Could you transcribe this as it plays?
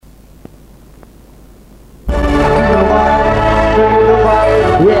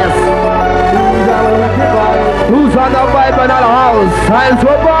Live another house. Time to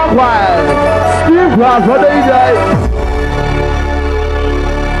walk wild. Steve Cross for DJ.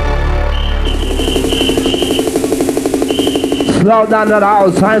 Slow down to the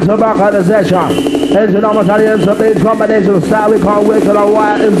house, time to back on the session. Engine almost at the end of the combination of style. We can't wait till the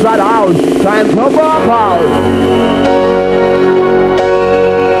wire inside the house. Time to back out.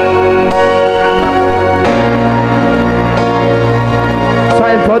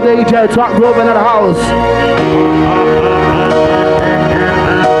 Time for DJ Truck moving in the house.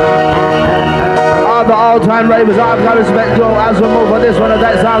 All the all-time ravers, I've got to respect Joe as we move for this one of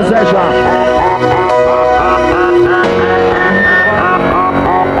that sound session.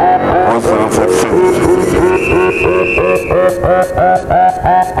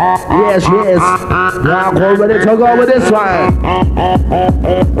 Yes, yes. Now go ready to go with this one.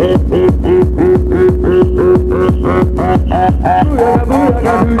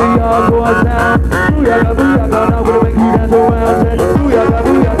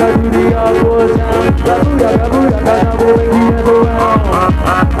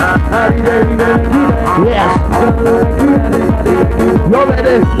 Yes. You're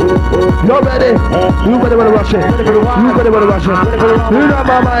ready. You're ready. You better rush it. You better rush it. You know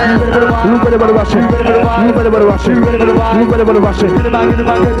my mind. You better rush it. You better rush it. You better rush it.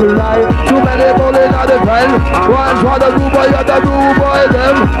 Too many bullies on the pen. One for the good boy, other good boy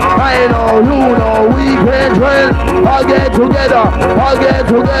them. I know, you know, we can train. All get together. All get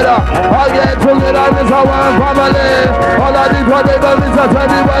together. All get together. It's our one family. All of the whatever Mr.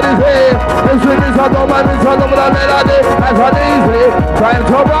 Everybody say. It's with Mr. Thomas, Mr. Thomas, melody. That's what they say. Time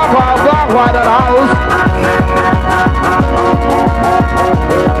to rock out of the house.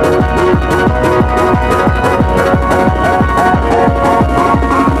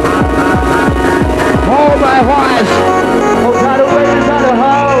 Oh my voice! Oh, got to wave inside the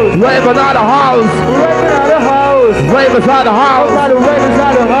house. Wave inside the house. Wave inside the house. Wave inside the house. Got to wave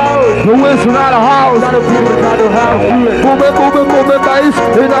inside the house. The whistle inside the house. Got to boom inside the house. Booming, booming, booming bass.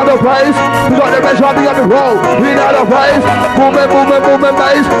 In other place. We got the best shot, we got the roll. In other place. Booming, booming, booming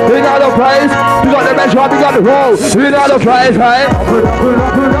bass. In other place. We got the best shot, we got the roll. In other place, hey. Put up, put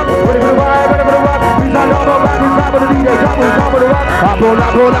up, put up. Ready for the ride, ready for the rock. We got all the rock, we got the DJ, top of the rock. Up on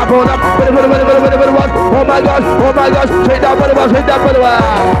up, on up, on up. Ready for the rock. Oh my gosh, shake that for the rock, shake that for the rock.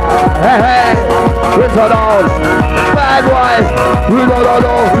 Hey, hey, it's all on. Bad boy, we don't know,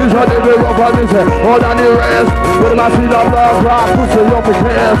 we shot the big rock on this. Hold on the rest, with my feet up, rock, push it up the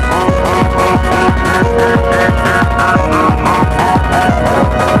chest.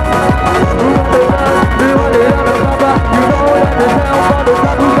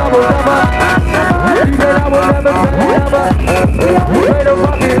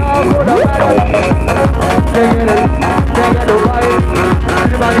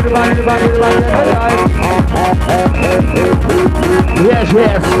 Yes,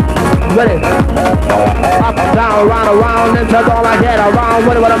 yes. Ready? Up, down, around, and that's all I get. Around,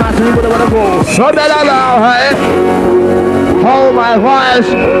 what am I doing? What am I going? So that I hey? Hold my voice.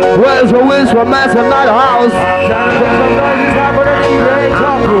 Where's the winds from Massive Night House?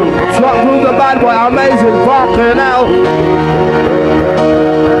 Truck through the bad boy, amazing, fucking out.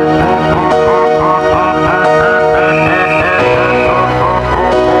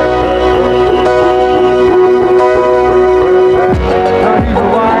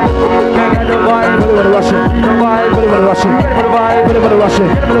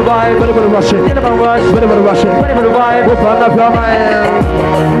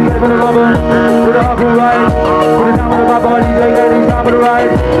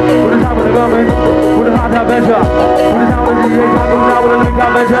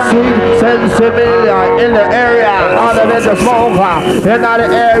 Sensiblia in the area, all of it the smoker. In the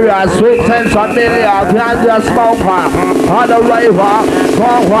area, sweet sensiblia, can't just smoker. On the river,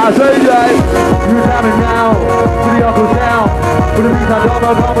 smoker, DJ. You have it now, to the upper down. For the reason I don't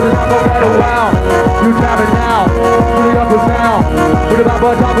know, but it's not going to wow. You have it now, to the upper down. For the baba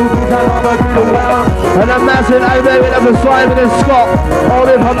top who can tell about you to wow. And I'm massive, I baby, that's a slime in this Scott.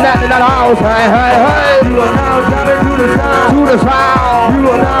 Holding from that in that house, hey, hey, hey. You are now jamming to the sound. To the sound. You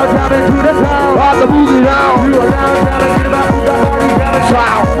are now jamming to the sound. Rock the boogie down. You are now jamming to the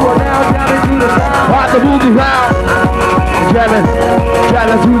sound. You are now jamming to the sound. Rock the boogie down. Jamming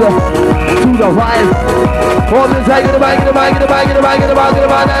to the vibe. Hold it tight, get the mic, get the mic, get the mic, get the mic, get the mic, get the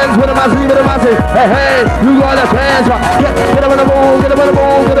mic, dance with the massive, with the massive. Hey, hey, you gotta dance. Get up in the mood, get up in the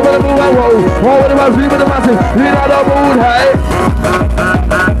mood, get up in the mood, and roll. Roll with the massive, with the massive. You know the mood, hey.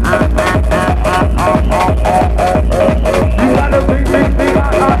 You got the beat, beat, beat, I,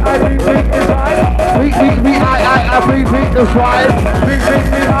 beat, beat, inside. Beat, beat, beat, I, beat, beat, inside. Beat, beat,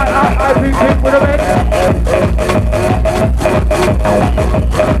 beat, I, beat, beat, with a beat.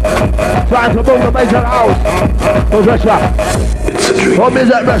 Trying to move the bass in the house. No pressure. What is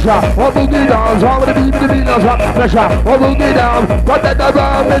that pressure? What boogie down? How many people be no pressure? What boogie down? What that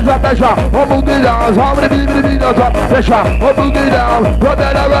drum is that pressure? What boogie down? How many people be no pressure? What boogie down? What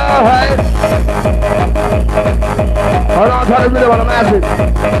that drum? Hey. Hold on, tell me what I'm asking.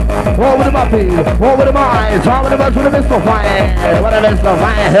 What would my feet? What would my eyes? How many much would have been so fine? What have been so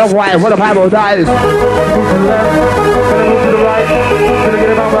fine? Hell, why? What the Bible dies? Move to the left, gonna move to the right. Gonna get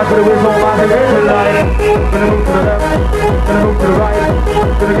it on back to the whistle, back to the right. Gonna move to the left, gonna move to the right.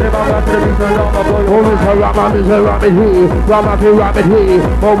 Gonna get it on back to the return on my boy. Oh, Mr. Rama, Mr. Rama, he. Rama, he, Rama, he.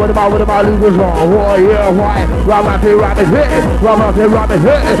 Oh, what about losers wrong? Oh, yeah, why? Rama, he, Rama, he. Rama, he, Rama, he.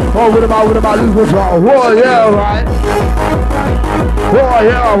 Oh, what about losers wrong? Oh, yeah, right. Oh,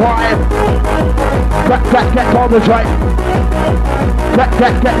 yeah, why? Crack, concentrate. Crack,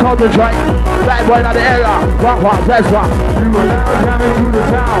 concentrate. Bad boy out the area. What, that's what. You are now coming to the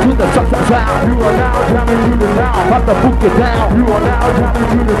town. To the sound. You are now coming to the town. Put the book it down. You are now coming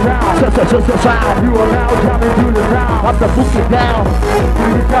to the town. Sound. You are now coming to the town. Put the book it down.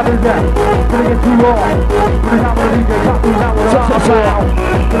 Gonna get coming down. Gonna get too long. Gonna have a DJ cut through now with a sound.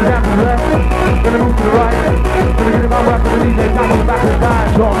 Gonna have to left. Gonna move to the right. Gonna get him out back to the DJ cut through back to the back.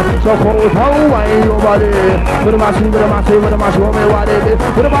 So cold, how away your body. What am I seeing? What am I saying? What am I showing me what it is?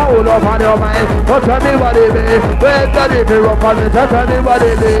 What am I all up on your mind? Oh, tell me what it be. Where does it be? Up on me, tell me what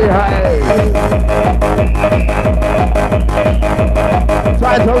it be. Hey.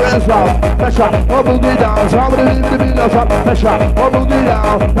 Try to rinse off. Pressure. Oh, boogie down. Somebody leave the beat up. Pressure. Oh, boogie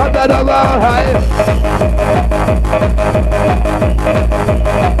down. Not that around. Hey.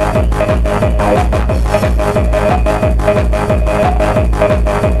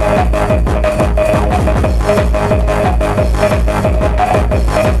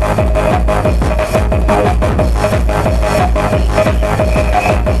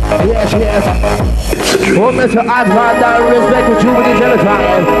 Yes. Oh, Mr. Advan, that respect to you with each other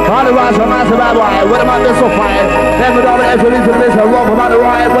time. All the rise from massive bad boy. What am I this so fine? Never know the answer to this. I walk about the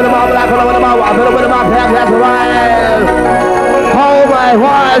riot. What am I black? What am I white? What am I black? That's right. Oh my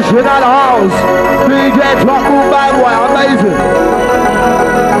gosh, you're not a house. DJ Truck Move Bad Boy, amazing.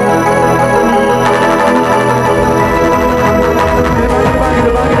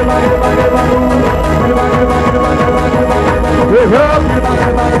 You're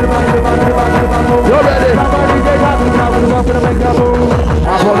ready.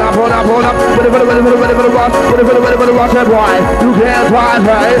 Watch that boy. You can't try,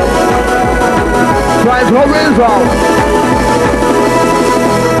 right? Try to resolve.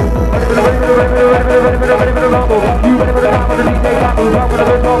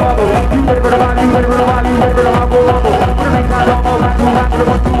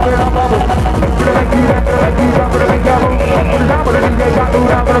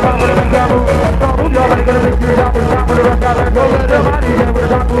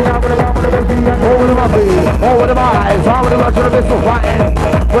 What am I? What am I trying to be so fine?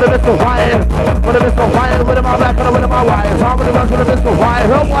 What am I so fine? What am I so fine? What am I back? What am I wise? How many of us should have been so fine?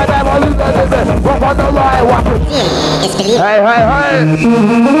 Help my dad, I'll lose that. Walk on the line, watch it. Hey.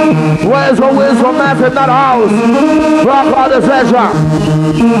 Where's the wisdom man in that house? Rock on the treasure.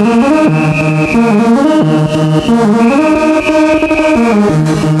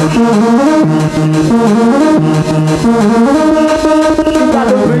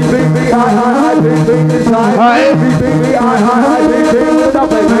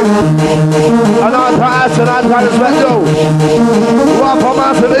 And I'm trying to let go. Walk on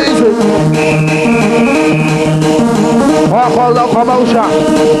massive easy. Walk on locomotion.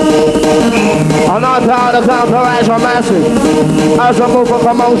 And I'm trying to counteract on massive. As a move for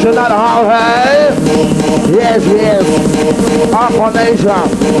promotion at how, hey? Yes. Up on Asia.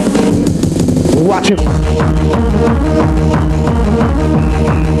 Watch it.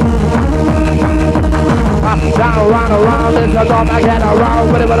 Down, around, it's a dog, I get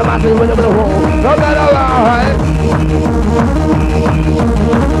around, with a massive, with a hole. Don't get around, hey?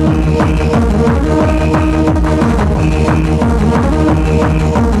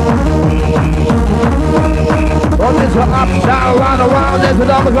 Oh, this one up, down, around, there's a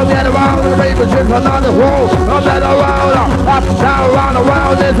dog, come get around, the paper chips on the wall. Don't get around, up, down,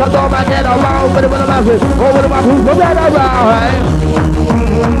 around, there's a dog, I get around, with a massive, oh, with a massive, don't get around, hey?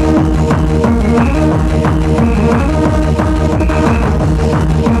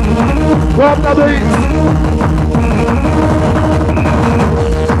 From the beat.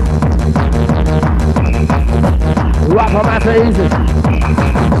 Rock on massive easy.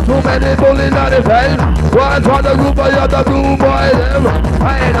 2 too many bullies on the fence. One for the group of the blue boy them.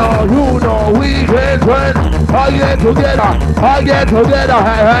 I know, you know, we can trend. All get together,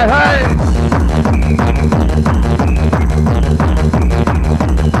 hey, hey, hey.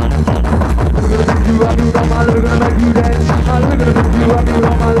 You up, you don't mind, we're gonna make you dance. I'm gonna make you up, you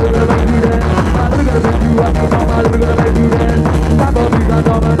don't mind, we're gonna make you dance. I'm gonna make you up, you don't mind, we're gonna make you dance. Stop on me,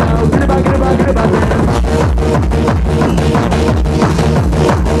 stop on now. Get it back, get it back, get it back.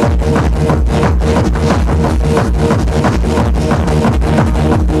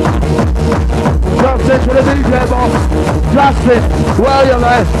 Justin to the DJ ball. Justin, well you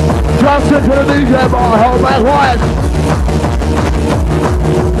man. Justin to the DJ ball. Hold my quiet.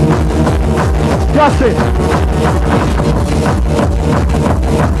 Justin.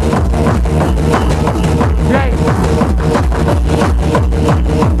 Jay.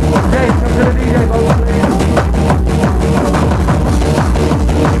 Jay, come to the DJ ball, please.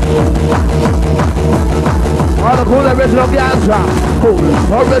 On the cool original Ganza, cool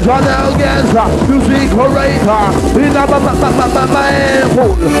original Ganza, music curator, in the man,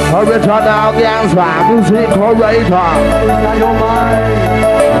 cool original Ganza, music curator.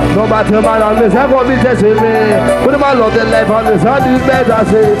 No matter my on this, I'm going to be testing me. Put my love the life on this, I do better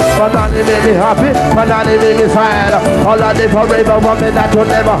say. Banana make me happy, banana make me sad. All I did forever, woman that you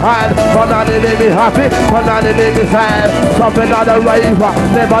never had. Banana make me happy, banana make me sad. Something that a raver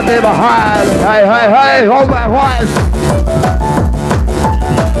never had. Hey, hey, hey, hold my voice.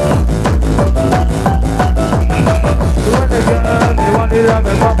 When they get they want it up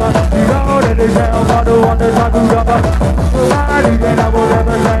and papa. You know that they say I'm not the one that's not good up. Nobody can I will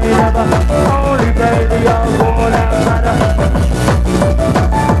never say never. Only baby I'm born outside.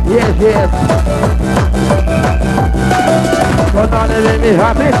 Yes, yes. Banana make me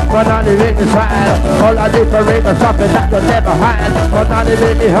happy, banana make me sad. All I did for rape is something that you never had. Banana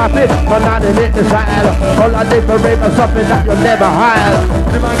make me happy, banana make me sad. All I did for rape is something that you never had.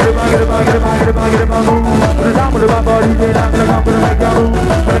 Put it down with my body, then I'm gonna come to make you move.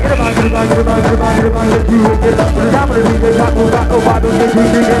 Put it down with the DJ, got no bottle, get you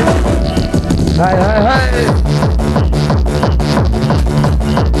digging. Hey, hey, hey.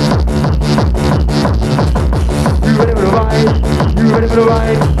 You ready for the ride? You ready for the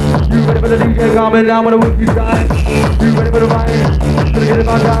ride? You ready for the DJ coming down with a wiki side? You ready for the ride? Gonna get it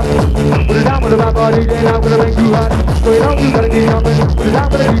back up. Put it down with my body, then I'm gonna make you hot. So you know you gotta keep jumping. Put it down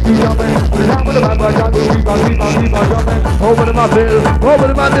with the DJ jumping. Put it down with my body, I'm gonna keep on jumping. Over to my bill, over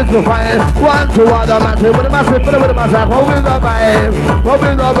to my disco fire. One, two, other matches. With my slip, with my slap. Over the vibe,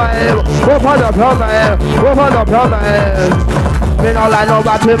 over the vibe. Over the vibe, over the vibe. Me no like no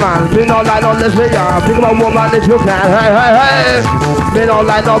batty man, me no like no lesbian. Think about woman if you can, hey, hey, hey. Me no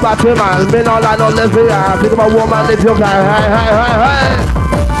like no batty man, me no like no lesbian. Think about woman if you can, hey, hey, hey, hey.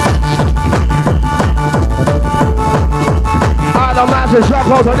 All the masses shock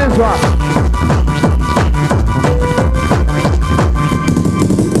out on this one.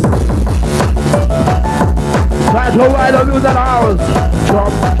 Try to ride the music house.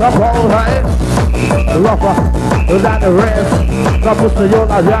 Jump all right. Rougher, without the rest. The pussy you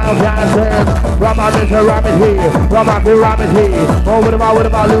like young dancing. Rabbit here. Over the mouth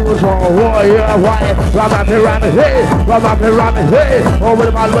with my lose on warrior white. Rabbit here. Over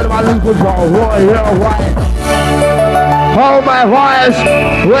the mouth with my lose on warrior white. Hold my voice.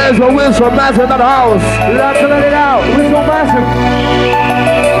 Where's the whistle massive in the house? Let's let it out. Whistle massive.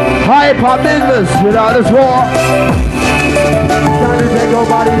 Hyper business without this war. Time to take your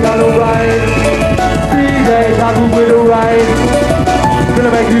body on the ride. 3 days I move with the ride.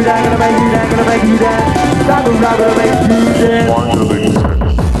 Gonna make you dance, gonna make you dance, gonna make you dance. Stop the ride, gonna make you dance.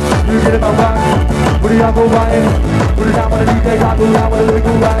 You get in my back, put it up for wine. Put it down with the DJ, got to down with a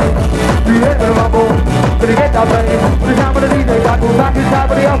little ride. You hit with a rumble, gonna get that way. Put it down with the DJ, got to back inside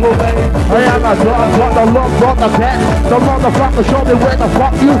with the elbow way. I am a drop the lump, drop the cat. The motherfucker show me where the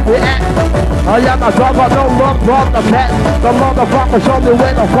fuck you fit at. I am a drop no lump, drop the cat. The motherfucker show me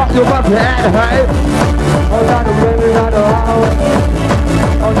where the fuck you must be at, hey. I'm not a baby, not a house.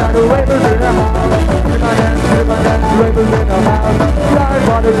 I'm not a baby, not a house. Get my dance, baby, in the house. Slide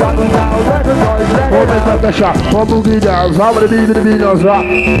on the top of now, let the noise, let it out. Up the shot, for boogie dance, how many beat the beat us up?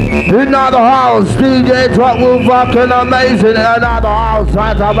 In the house, DJ Truck will fucking amazing. In another house,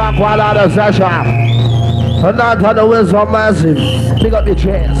 time to back while out of session. Another the whistle massive. Pick up your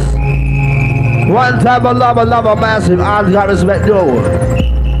chest. One time a lover massive. I got respect you.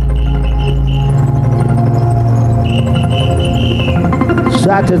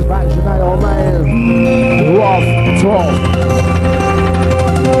 Satisfaction, I old man. Rough talk.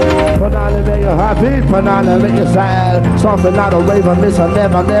 Banana make you happy, banana make you sad. Something out of rave and miss I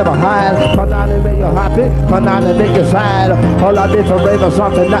never had. Banana make you happy, banana make you sad. All I did for rave is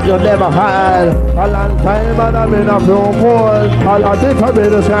something that you never had. A long time and I'm in a few more. All I did for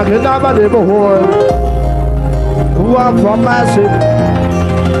rave is something in my neighborhood. One from Massive.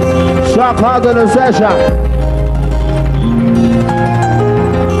 Shock organization.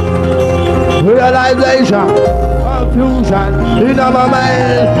 Realization, confusion, in my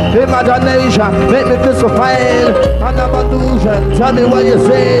mind, imagination, make me feel so fine. And I'm illusion, tell me what you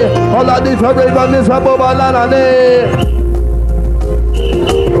say. All I need for raven is a bubble and a day.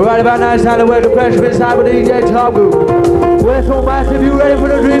 Right about now, it's time to work the pressure inside with DJ Tabu. Where's so massive, you ready for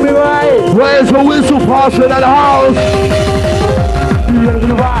the dreamy ride? Where's the whistle passing at the house? You ready for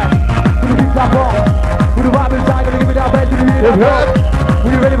the ride? For the beat top off. For the vibe inside, gonna give me that bed to the beat.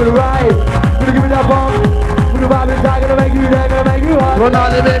 You ready for the ride? Gonna give me that bomb. Put the vibe inside, gonna make you there, gonna make you hot.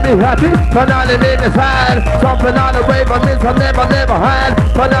 Banana make me happy, banana make me sad. Something on the way, but this I never had.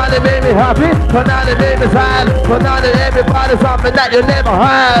 Banana make me happy, banana make me sad. Banana everybody, something that you never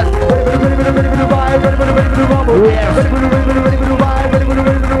had. Ready for the vibe, ready for the rumble. Yes. Ready for the vibe, ready for the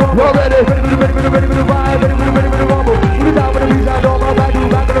rumble. You're ready. Ready for the vibe, ready for the rumble. Put it down with the beat, I don't know back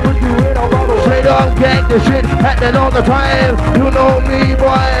to put you in a bubble. Straight on gang, the shit happening all the time. You know me,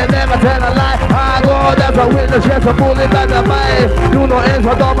 boy, never tell a lie. I go, that's a witness, yes, a bullet by the mind. You know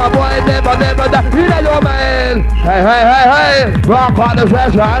answer to my boy, never die. You know your man. Hey, rock on the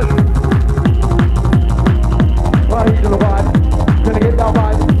session. Well, he's in the vibe. Gonna get that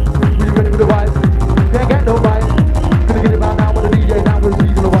vibe. You ready for the vibe? Can't get no vibe. Gonna get it by now with the DJ, now with the DJ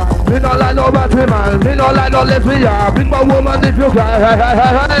in the vibe. Me not like no battery man, me not like no lesbian. Big my woman if you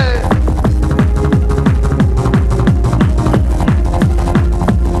can. Hey.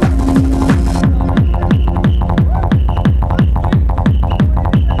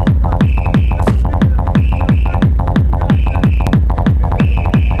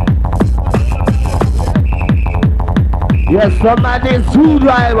 Yes, somebody's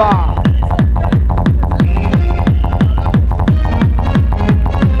screwdriver.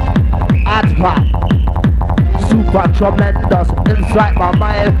 Atpa. Super tremendous inside my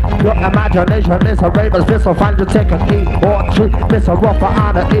mind. Your imagination is a ravers. This a fun to take an E or tree. This a rougher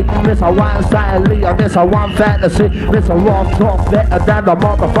on the E. This a one side Leo. This a one fantasy. This a raw talk better than the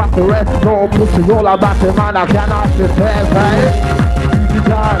motherfucker rest. No pussy all about the man. I cannot prepare, right? Easy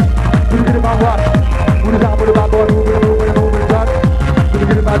time. Put it in my watch. Put it down, put it back, boy. Move it, done. Gonna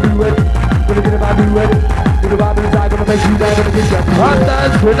get it by do it. Gonna get it by do it. Get it by do it. Gonna make you there, gonna get you. I'm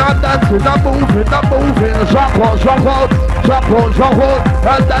dancing, I'm moving. Shock hold.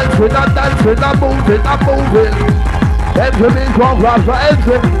 I'm dancing, I'm moving. Entering, cross for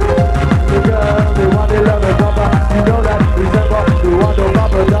entering. The girl, they want to love a number. You know that, remember. They want to love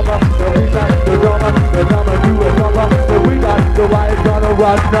a number. The beat like the drummer. The drummer do a number. The we got the wife gonna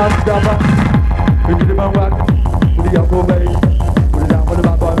run non-stopper. We get it on rock, with the Yoko bass. Put it down with the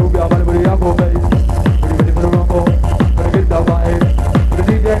bad boy, move your body with the Yoko bass. Ready for the rumble, gonna get that vibe. With the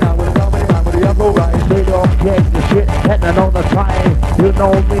DJ now, with the comedy man, with the Yoko ride. They don't get the shit, heading on the time. You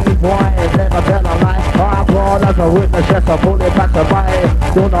know me, boy, never tell a lie. I'm born as a witness, just a bullet back to buy.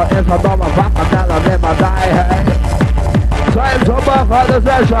 Do not answer, don't back, I never die. Hey. Time to back for the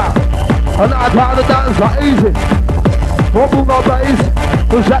session. And I try to dance so easy. Won't move no bass,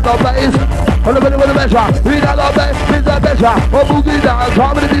 who's that no bass? On the middle with the measure, we got no bass, we got measure. Oh, boogie down,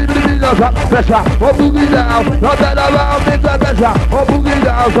 come with the beat, pressure. Oh, boogie down, not that around, we got measure. Oh, boogie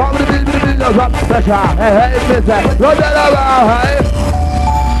down, come with the beat, pressure. Hey, mister, not that around, hey.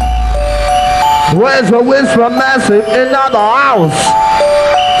 Where's the winds from Massive in the house?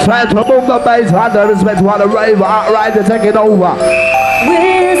 Trying to move the bass, I don't respect what the rave, right to take it over.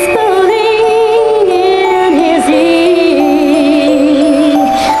 Whispering in his ear.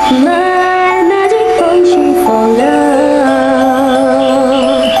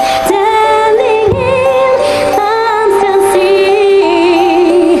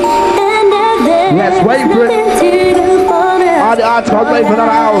 Wait for it. All the arts can't wait for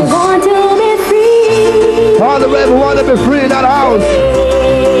that house. All the river want to be free in that house.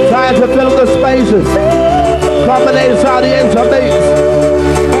 Trying to fill the spaces. Combinate sound the interbeats.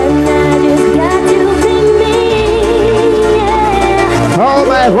 Oh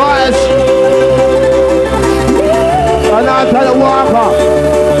my voice. And I tell the walker.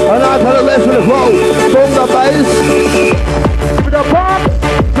 And I tell the rest of the flow. Boom the bass. Give me the pop.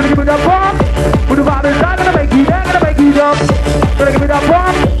 Give me the pop. Put the vibe inside, gonna make you jump. Gonna give me that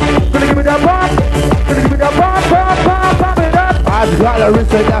pop, gonna give me that pop, gonna give me that pop it up. I I've got a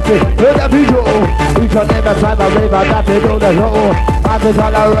wrist and that's it. Hear that video. Each and every time I rave, I got to do the show. I'm just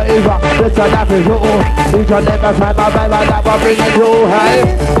on a rave, this and that is show. Each and every time I rave, I got to bring it through. Hey,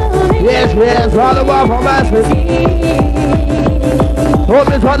 yes, yes, all the way from Massive. Oh,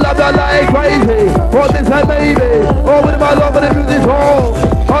 this one love that like crazy. Oh, this one baby. Oh, with my love for the music hall.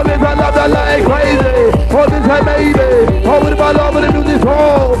 Oh, this one love that like crazy. Oh, this one baby. Oh, with my love for the music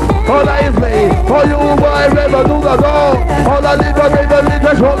hall. Oh, that is me. Oh, you boy, never do the door. Oh, that little baby,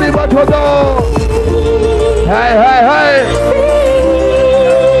 little show me what you do. Hey, hey, hey.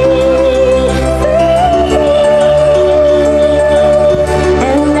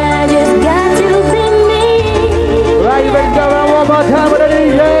 Time with the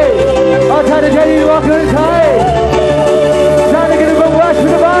DJ. I'll try to tell you walk inside. Trying to get a good rush for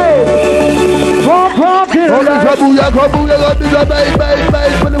the vibe. Pump, kid. Hold on, booyah, this a bass,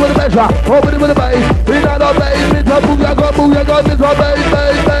 put it with a bass, open it with a bass. We not a bass, it's a booyah, this a bass,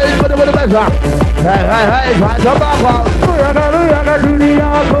 put it with a bass. Hey, try to back up. Booyah, do the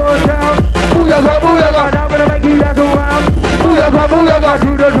hardcore sound. Booyah, I'm gonna make you dance around. Booyah, to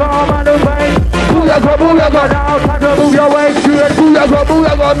the drum and the bass. Booyah, now time to move your way to it. Booyah,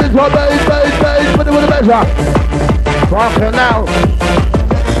 this one bass, put it with a bass. Rockin' now.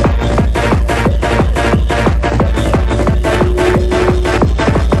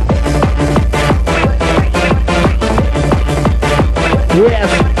 Yes.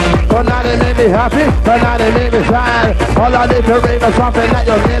 But now they make me happy, but now they make me sad. All I need to rave is something that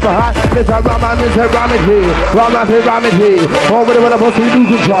you'll never had. Mr. Ramity. Over the pussy you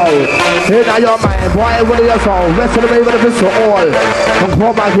control. In your mind, boy, what is your soul? Rest of the way with a pistol all. Come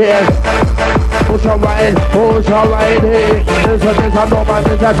for my head. Push your right here. This is I know my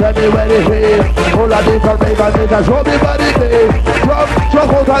nigga, tell me where it is. All I need to rave is nigga, show me what it is.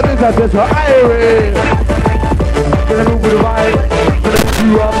 Drop all time nigga, this is Irie. Gonna move with the vibe, gonna pick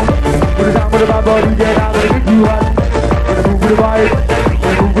you up. Put it down with my body, yeah, I'm gonna pick you up. Gonna move with the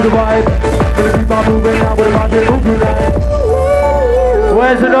vibe, gonna keep on moving now with my body, move tonight.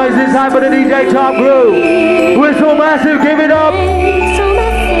 Where's the noise this time for the DJ Top Crew? We're so massive, give it up.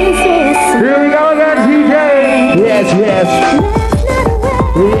 Here we go again, DJ. Yes.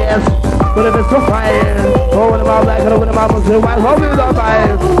 But if it's so fire, oh, when I'm like, when I'm Muslim, why hope you don't buy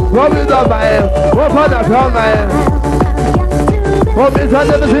it? Hope you don't buy it. What for the film, man? Hope it's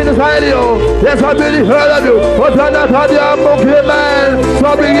never seen this video. Yes, I really heard of you. What's on that audio? I'm okay, man.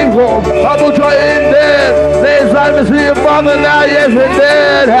 So bring it home. I put you in there. Next time I see your mother now, yes, it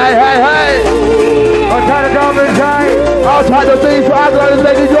did. Hey. I'll try to come inside. I'll try to be so I'm going to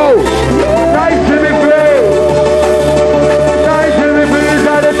let it go. Nice to be free.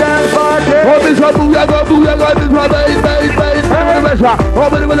 This one booyah, this one bass,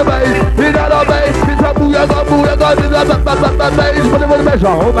 open it with a bass, we got a bass, this one booyah, this one bass, put it with a bass,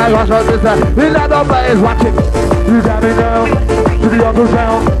 oh my gosh, this one, we got a bass, watch it. You got me down, to the upper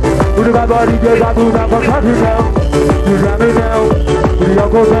sound, to the body, you got me down, from country down. You got me down, to the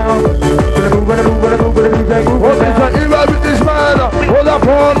upper sound, to the move, oh this one, you love this man, hold up,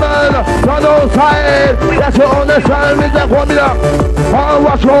 oh man, on the side, that's your own side, with that formula. I'll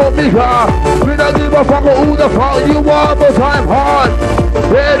watch all me car. We don't give a fuck who the fuck you are, but I'm hard.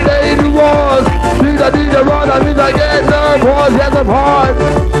 Yeah, they do was. See the DJ run, I mean I get nervous, yes I'm hard.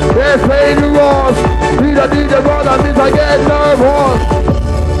 Yes, they do was. See the DJ run, I mean I get nervous.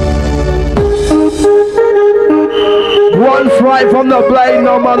 One strike from the blade,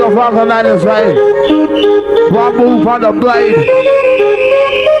 no motherfucker man is right. One move from the blade.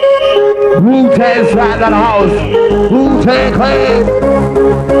 Wu-Tang side of the house. Wu-Tang Clan.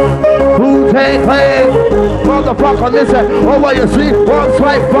 Wu-Tang Clan. Motherfucker, listen. Oh, what you see? One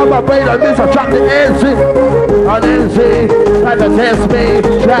swipe from my brain. I miss a chocolate NC. On NC. Try to test me.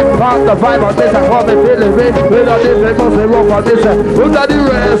 Jack pop the vibe on this. I call me Billy Rich. With a different mostly rope on this. Who's got the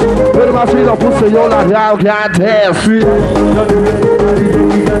rest? With my feet on pussy, you're not y'all can't test. Make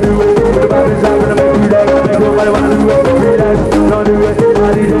everybody wanna do it. We got it, don't do it,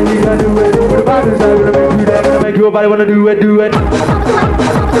 body day, you gotta do it. With the body side, we're gonna make you that, make everybody wanna do it. We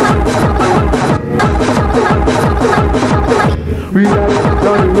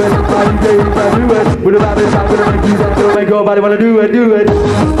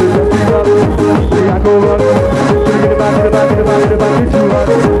gotta go up, we get back, get you up.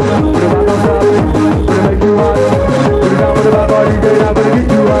 Put it back on top, we're gonna make you hot. Put it down with the body day, now we're gonna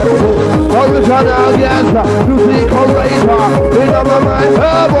get you hot. I'm just trying to guess, you see Corator, we got my mind,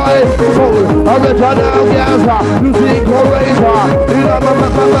 oh boy. I'm just trying to guess, you see Corator, we got my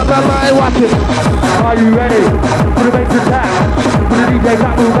mind, watch it. Are you ready? Put the bass attack. Put the DJ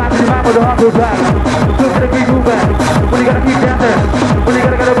back, move back to the map with the hardcore track. Look at the beat, move back. When you gotta keep dancing,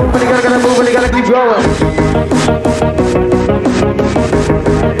 going.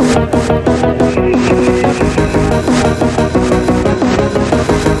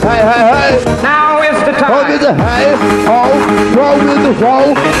 Hey, hey, hey. Now is the time. Hold with the hey, oh, roll with the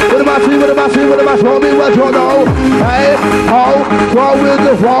roll. What am I seeing, what am I seeing, what am I show me what you know? Hey, oh, roll with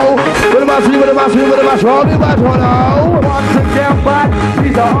the roll. What am I seeing, what am I seeing, what am I show me what you know? Once again, but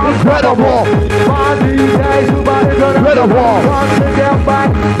these are incredible. My DJs, nobody's incredible. Once again,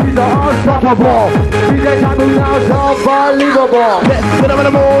 but these are unstoppable. DJs, I move now, so unbelievable. Get them on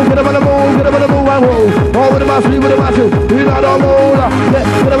the move, get them on the move, get them on the move, I move. Oh, what am I seeing, what am I seeing? We're not on the move.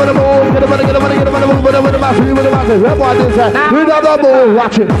 Get them on the move, get them on the, get them on the, get them on the move. What am I seeing, what am I seeing? That's what this is. We're not on the move,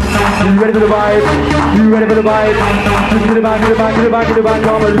 watch it. You ready for the vibe? You ready for the vibe? Just get it back, get it back, get it back, get it back,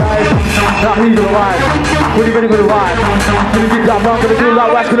 come alive. Now he's the vibe. When you ready for the vibe? Gonna get that rock, gonna feel that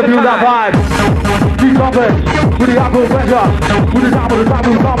wax, gonna feel that vibe. Keep jumping, with the apple pressure. With the top of the top,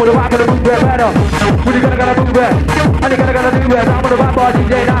 with the rock, gonna move better. When you gotta move it, and you gotta do it. I'm on the vibe bar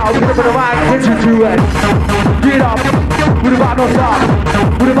DJ now, we're gonna put the vibe, hit you to it. Get up, with the vibe don't stop.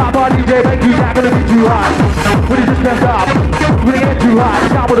 With the vibe bar DJ, make you not gonna be too hot. When you just can't stop, when you get too hot.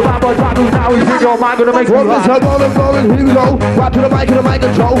 Stop with the vibe bar, drop now, he's in your mind, gonna make you hot. Rolling, here we go. Rock to the mic and the mic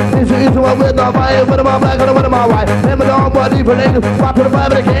control. This is what we're not buying, what am I black and what am I white? Never know what even niggas. Rock to the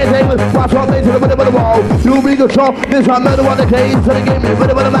vibe and the can't take it. Watch all day to the middle of the wall. You be control, this I'm metal on the cage. So they gave me,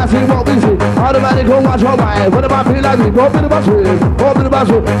 but I'm asking what we see. Automatic, go watch all right. What am I feel like? Go up in the bus, go up in the bus.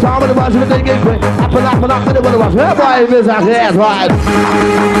 Some of the bus, they get quick. Up and up and up in the bus. Everybody is out there, right?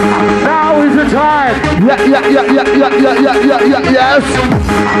 Now is the time. Yes.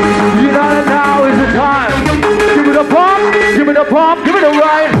 You know that now is the time. Give me the pump, give me the pump, give me the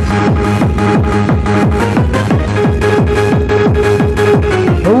right.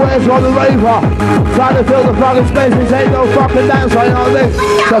 Where's all the raver? Trying to fill the fucking spaces, ain't no fucking dance, I know this.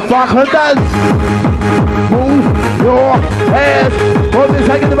 The fucking dance. Move your hands. Hold this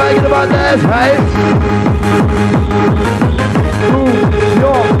second to make it about this, hey? Move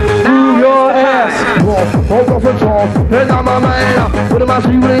your ass. Hold off the top, and I'm a man. What am I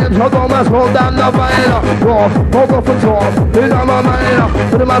seeing? Hold on, my soul down the vein. Hold off the top, and I'm a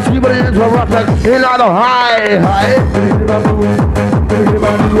man. What am I seeing? Rock like in on the high.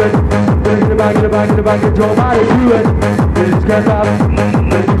 Get it back, get your body to it. Just can't stop,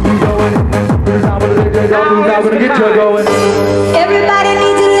 keep you going. Now gonna get you going. Everybody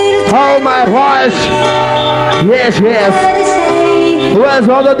needs a little. Hold my voice. Yes. Where's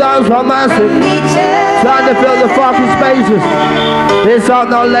all the dance from massive? Trying to fill the fucking spaces. This out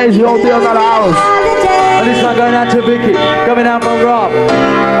no lazy, won't be another house. And this one going out to Vicky, coming out from Rob.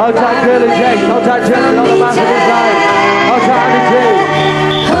 Outside Bill and Jake, outside Jenny, on the massive inside. Outside the Jake.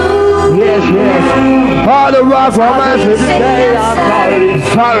 Yes. All the rock from massive today, I'm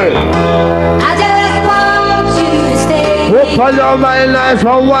sorry. I just want you to stay. We'll put your mind nice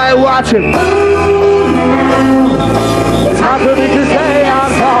on while watching. How could we just say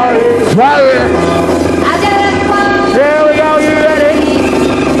I'm sorry? Sorry. I just want. Here we go, you ready?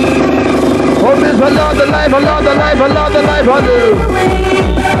 Oh, this I love the life, I love the life, I love the life I live.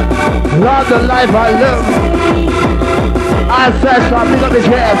 Love the life I live. I said so, pick up his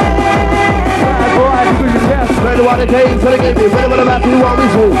chest. Ready what the case, so they gave me, ready what I'm after you want me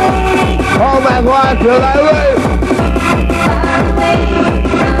to. Oh my God, I feel like way.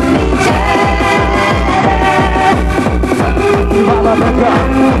 Gonna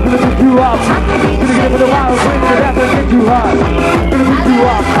pick you up. Gonna get it for the wild, bring it up and get you hot. Gonna pick you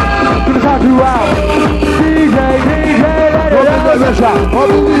up. Gonna talk you out. DJ, let it out. Pressure, hold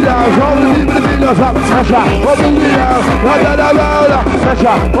the lead down, hold the lead with the beat up. Pressure, hold the lead down, pressure,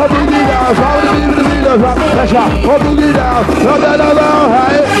 hold the lead down, hold the lead with the beat up. Pressure, hold the lead down,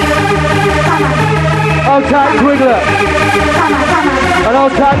 hey. Outside Quiggler. And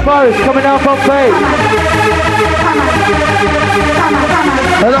outside Morris coming down from Faith.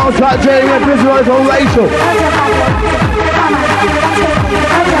 And outside Jerry went visualized on Rachel.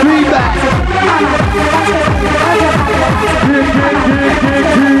 Feedback.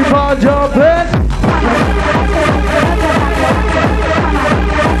 Keep on jumping.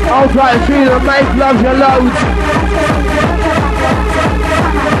 Outside Sheila, mate, loves your loads.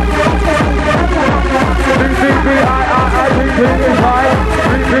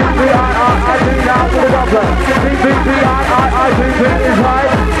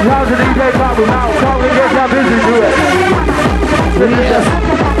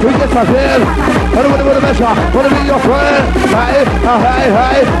 We get my friend. I don't want to mess up. Want to be your friend. Hey.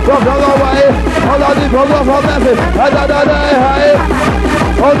 Walk the other way. Hold on, this one off on message. Hey.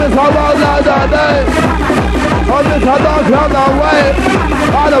 On this one, day. On all this I don't come no way.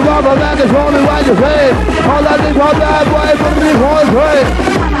 All the rubber man is only when you say. All that is all that way, but me for a break.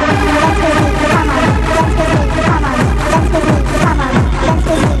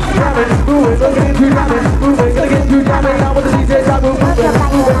 Moving, gonna get you jamming, moving, gonna get you jamming. Now with the DJ top moving, gonna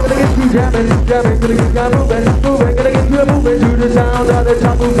get you jamming, jamming, gonna get you moving, moving, gonna get you moving to the sound of the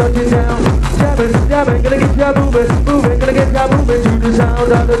top move touching down. Jamming, jamming, gonna get you moving, moving, gonna get you moving to the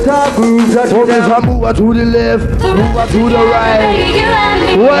sound of the top move touching down. Move to the left, move to the right.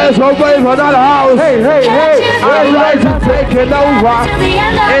 Where's my way for that house? Hey, hey, hey! I'm right to take it over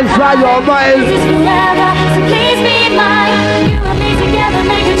inside your mind. Please be mine. You and me together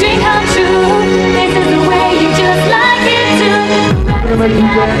make a dream come true. This is the way you just like it to. Make you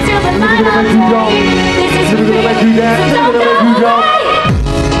dance. This is the way you dance. Don't go away.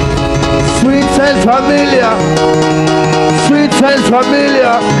 Sweet and familiar. Sweet and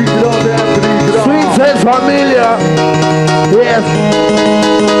familiar. Sweet and familiar. Yes.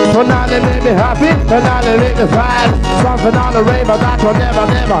 Banana make me happy. Banana make me sad. Something on the rainbow that will never,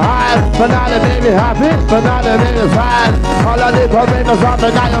 never hide. Banana make me happy. Banana make me sad. All I need for me is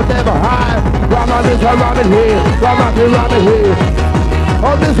something that you'll never hide. Rum on this, rum in here. Rum on this, rum in here.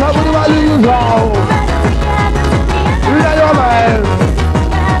 On this, how would I lose all? Read your mind.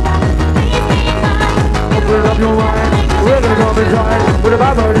 Open up your mind. We're gonna come inside. With a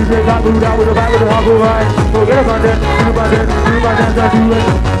bad body, shake that boot out with a bad with a hardcore vibe. Forget about that, do about that, do about that, don't do it.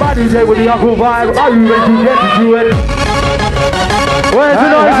 Body shake with the hardcore vibe. Are you ready to get into it? Where's the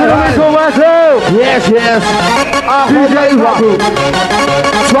noise in the whistle, Wessel? Yes, yes. DJ Waku.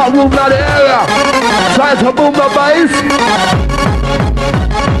 Swap room down the area. Try to boom the bass.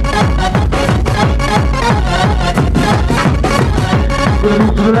 Gonna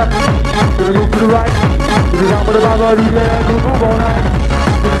move to the left, gonna move to the right. Gonna down with the baba, do that, gonna move all night.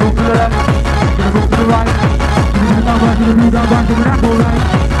 Gonna move to the left, gonna move to the right. Gonna down, gonna move down, gonna rap all night.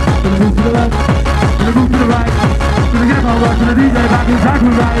 Gonna move to the left, gonna move to the right. Gonna get my work to the DJ back exactly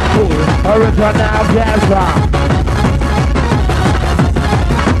right. I return now, jazz rock.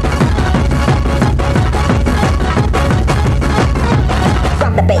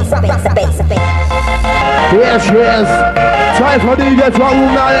 Drop the bass, drop the bass, the bass. Yes, yes. Time for DJ to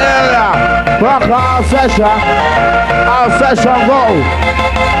room down the area. Rock our session. Our session go.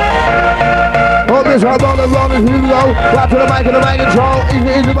 Hope this hard on the road is here we go. Back to the mic and the mic control.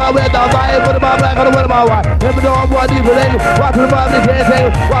 Easy my red down by it. Put it my black on the winner my white. Let me know I'm one deep for later. Watch the mic, they can't say.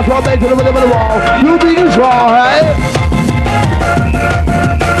 Watch one make to the middle of the wall. You be control, hey?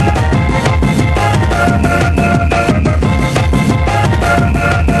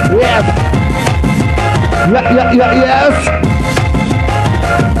 Yes. Yes.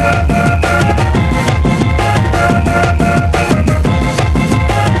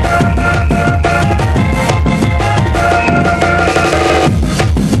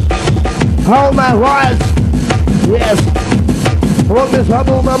 Hold my words. Yes. Hold this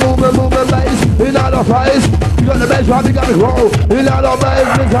movement, bass. In out of face. You got the bass right, you got me roll. In out of face.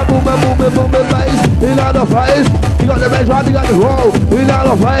 This movement, bass. In out of face. You got the bass right, you got me roll. In out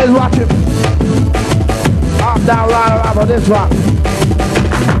of face. Watch it. Up, down, right around on this one.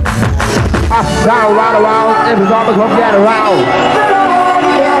 Up, down, right around. If it's all come get around.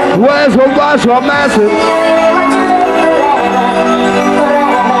 Where's the rush or massive?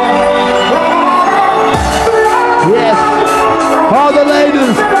 Yes, all the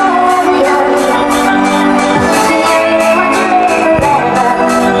ladies.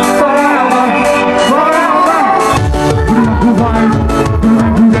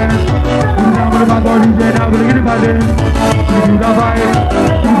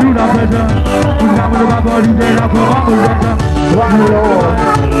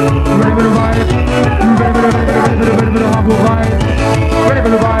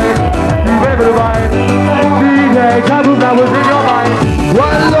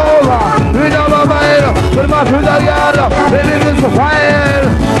 One over, we never made with my food together, baby, this is fire.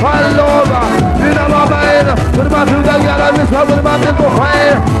 One over, we never made with my food together, this one with my little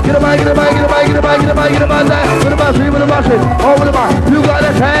fire. Get a mic, get a mic, get a mic, get a mic, get a mic, get a mic, with my feet, with my shit, oh, with my, you got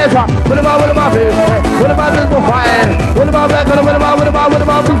a chance, with my feet, with my little fire, with my back, with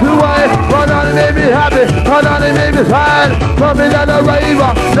my blue way. Run on and make me happy, run on and make me sad. Something that a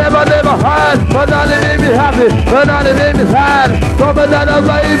raver never had. Run on and make me happy, run on and make me sad. Something that a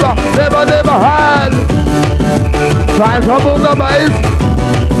raver never had. Try some of the bass.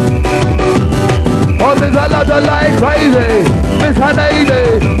 Oh, Miss I love her like crazy. Miss her lady.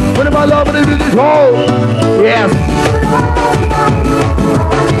 When my love is in this hole. Yes.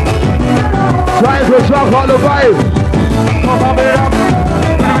 Try to shock all the vibe. Pump it up.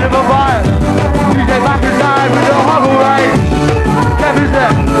 Give it a vibe. DJ back inside.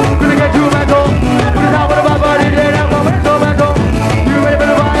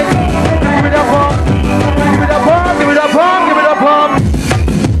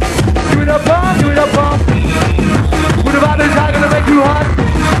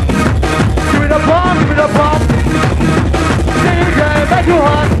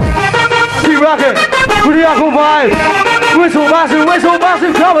 Miracle vibe. Whistle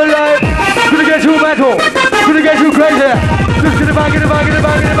massive, come alive. Gonna get you mental, gonna get you crazy. Just get it back,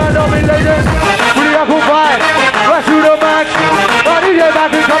 don't be lazy. Miracle vibe, rush through the max. I need you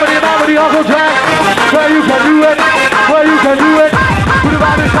back and coming in with the uncle track. Where you can do it, Put the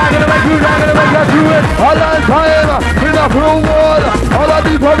vibe inside, gonna make you do it. All that time, in the room wall. All of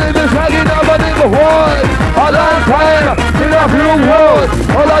the problems is hanging out on the wall. All that time, in the room wall.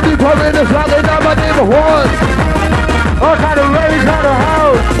 All of the problems is hanging out on the wall. All kind of raves out of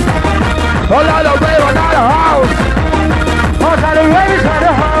house. All kind of raves out of house. All kind of raves out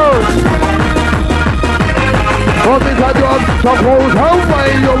of house. All the time, some hoes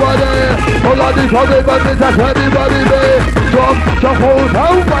away over there. All of the problems is everybody there. Some hoes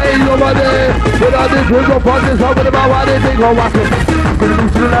away over there. All of the people from this over the bar, they think of what it. Gonna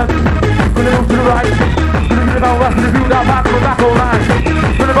move to the left, gonna move to the right. Gonna get about west, gonna do that back all night.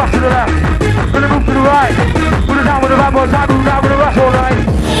 Gonna bust to the left, gonna move to the right. Put it down with the bad boys, I move down with the rush all night.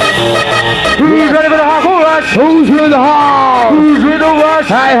 Who's ready for the hardcore rush? Who's with the hard? Who's with the rush?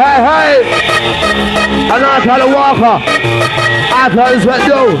 Hey. And I tell the walker, I tell the sweat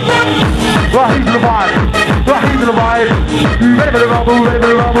do. Right, he's the vibe. You ready for the rumble, ready for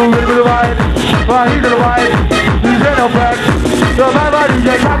the vibe. Right, he's the vibe. He's in the back. So my body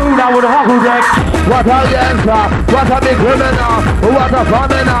DJ, I move down with the hardcore deck. What a gangster, what a big criminal, what a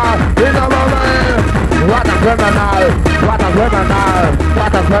criminal, in the moment. What a criminal,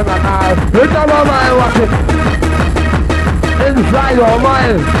 in the moment, watch it. Inside your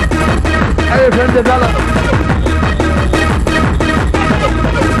mind, everything develops.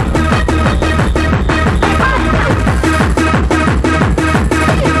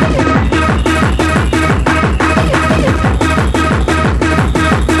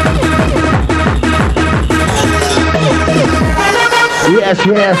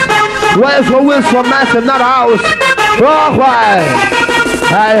 Yes. Where's the whistle massive, not a house? Broadway.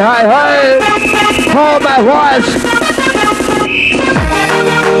 Hey. Hold my voice.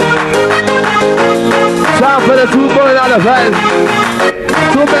 Time for the 2 bullet on the face.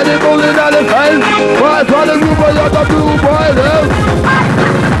 Too many bullets on the face. Why try to do what you're the blue boy do?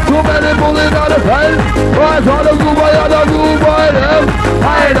 Too many bullets on the face. Why try to do what you're the blue boy do? I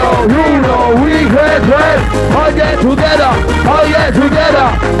know, you know, we can trade. All get together,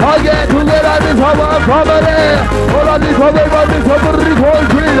 this is our family. All of these family, but this is the whole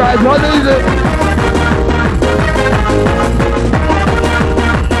tree, I tell you.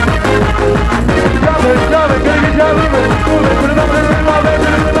 Jump it, get your moving, put it up in my bed,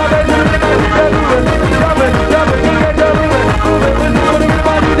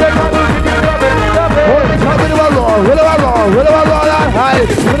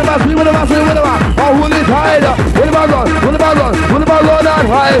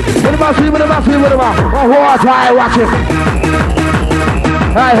 watch it.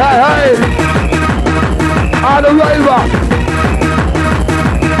 Hey. On the river.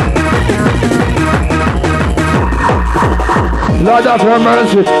 Lord of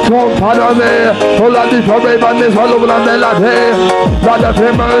mercy, don't pardon me. Hold on this for me, all over the melody. Lord of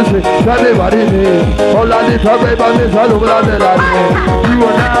mercy, everybody me. Hold on this for me, all over the melody. You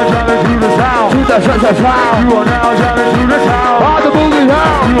are now driving through the sound. To the sound. You are now driving through the sound. On the boogie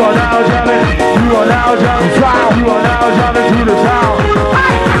sound. You are now driving sound. You are now driving through the sound.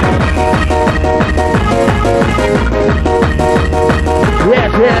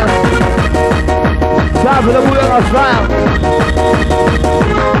 Yes. Time for the boogie sound.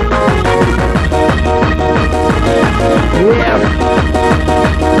 Yeah.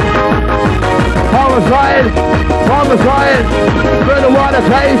 Homicide, where the water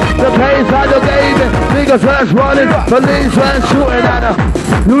taste, the pace of the game, niggas that's running, police that's shooting at her,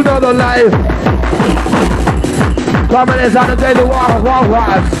 you know the life. Coming is on the day to walk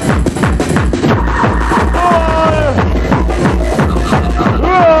rise.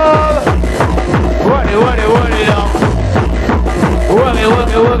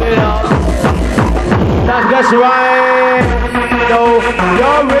 Work it out. That's right.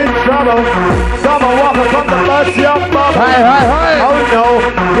 You're in trouble. Someone walking from the bus, young mama. Hey. Oh no,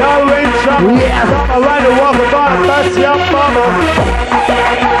 you're in trouble. Yeah. Someone riding walking from the bus, young mama.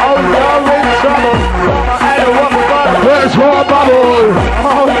 Oh, you're in trouble. Someone riding walking from the bus, young bubble.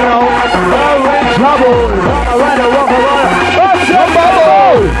 Oh no, you're in trouble. Someone riding walking from the bus, young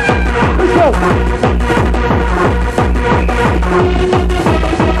bubble. Let's go.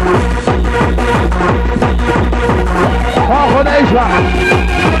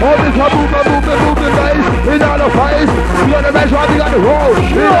 All this moving bass, in all the face. You got the bass right, you got the roll.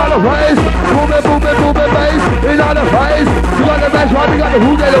 In on the face. Booming, booming, booming bass. In on the face. You got the bass right, you got the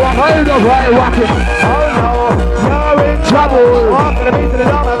who they walk. In the right, walking. Oh no, you're in Trouble. Walking to me to the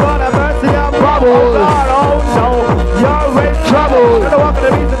dome, I'm gonna mercy on Bubbles. Oh no, you're in Trouble. Walking to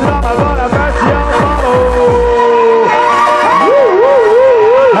me to the dome, I'm gonna mercy on bubble.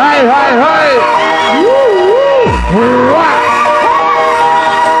 Hey, hey, hey. Rock.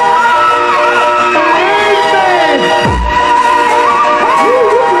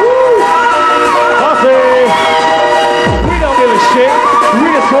 We don't give a shit. We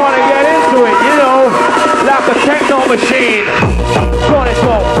just want to get into it, you know, like a techno machine.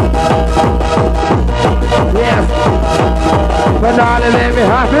 Yes. Banana make me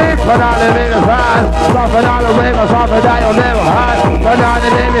happy, banana make me sad. Some banana make me something that you'll never had. Banana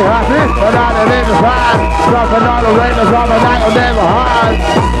make me happy, banana make me sad. Some banana make me something that you'll never had.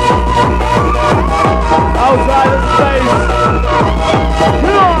 Outside of space.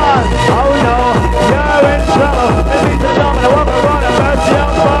 Come on. Oh no, you're in trouble. It means the dome and I walk around and mercy on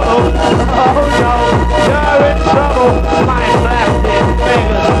bubble. Oh no, you're in trouble. Mind blasted,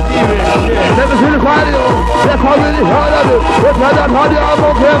 fingers, serious shit. Never seen a cardio, that's how really heard of it. If I don't have the I'm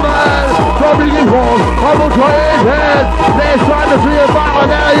okay, man. Something is wrong, I'm gonna try his head. They're trying to see a battle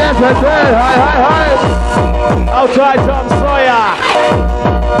now, yes, I said. Hi, hi, hi. Outside Tom Sawyer.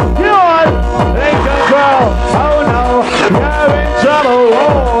 You on? Lincoln Girl. Oh no, you're in trouble.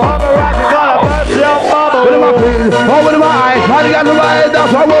 Oh, I'm a rock and got a mercy on bubble. What am I feeling? Over my eyes, trying to get the right,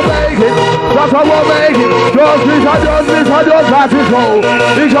 that's how we'll make it. That's how we'll make it. Just this, I just pass it slow.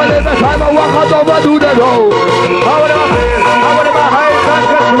 Each and every time I walk out over do the road. How would I feel? How would my high gun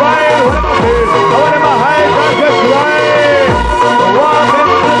get right? What am I feel? How would my high gun get right? Walk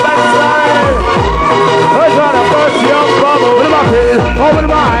into the backside. I got a mercy on bubble. What am I feeling? Over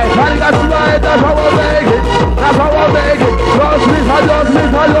my eyes, trying to get the right, that's how we'll make it. That's how we'll make it. Just this, I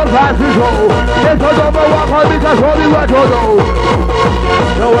just pass it slow. Yes, I don't walk out because only what you know.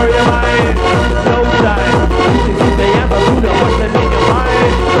 Don't worry your mind, no time. You can keep the amber food and what's in your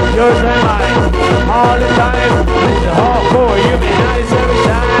mind. Yours and mine, all the time. Listen hardcore, you be nice every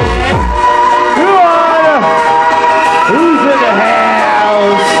time. Go on! Who's in the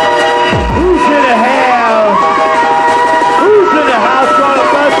house? Who's in the house? Who's in the house gonna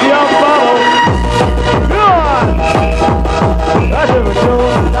bust your bubble? Go on! That's a show,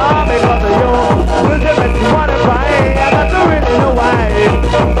 nah, because of you. Who's it that you wanna buy? I don't really know why.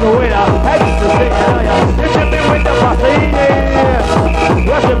 So wait up, I used to say, you should be with the posse, yeah.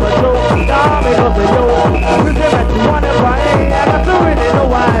 What's it for show? Nah, because of you. Who's it that you wanna buy? I don't really know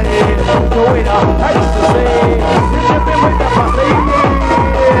why. So wait up, I used to say, you should be with the posse,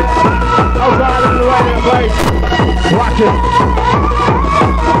 yeah. Outside in the right place. Watch it.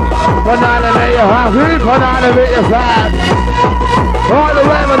 Banana make you happy, banana make you sad. All the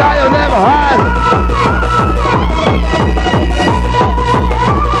way, but I you'll never had.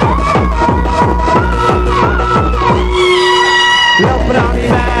 Don't put on me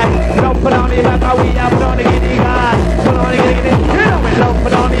back, don't put on me back, how we up, don't get it, God. Put on it, don't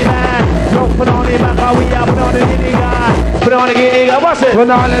put on me back, don't put on me back, how we up, don't get it, God. Put on it, God, what's it?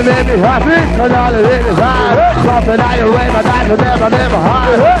 Banana make me happy, banana make me sad. Something that you'll never had.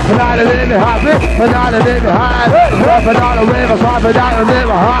 Banana make me happy, banana make me high. Banana make me something that you'll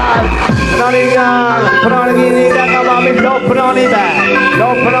never had. Put on it, God, put on it, God, don't put on it back,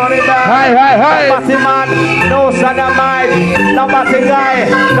 don't put on it back. Hey, hey, hey. Nobody man, no son of mine, nobody guy,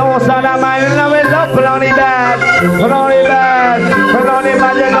 no son of mine, no we love put on it back, put on it back, put on it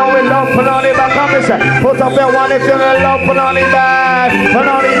back, you know we love put on it back, come and say, put up your one if you love put on it back, put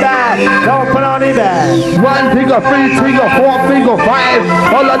on it back, don't put on it back. 1 finger, 3 finger, 4 finger,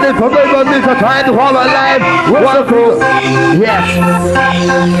 5. All of this for me, this is trying to hold alive. One finger. Yes.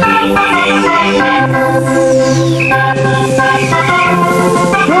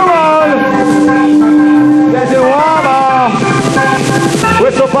 Come on, get it warmer.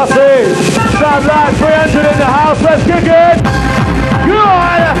 Whistle passé, Sound Live 300 in the house, let's kick it.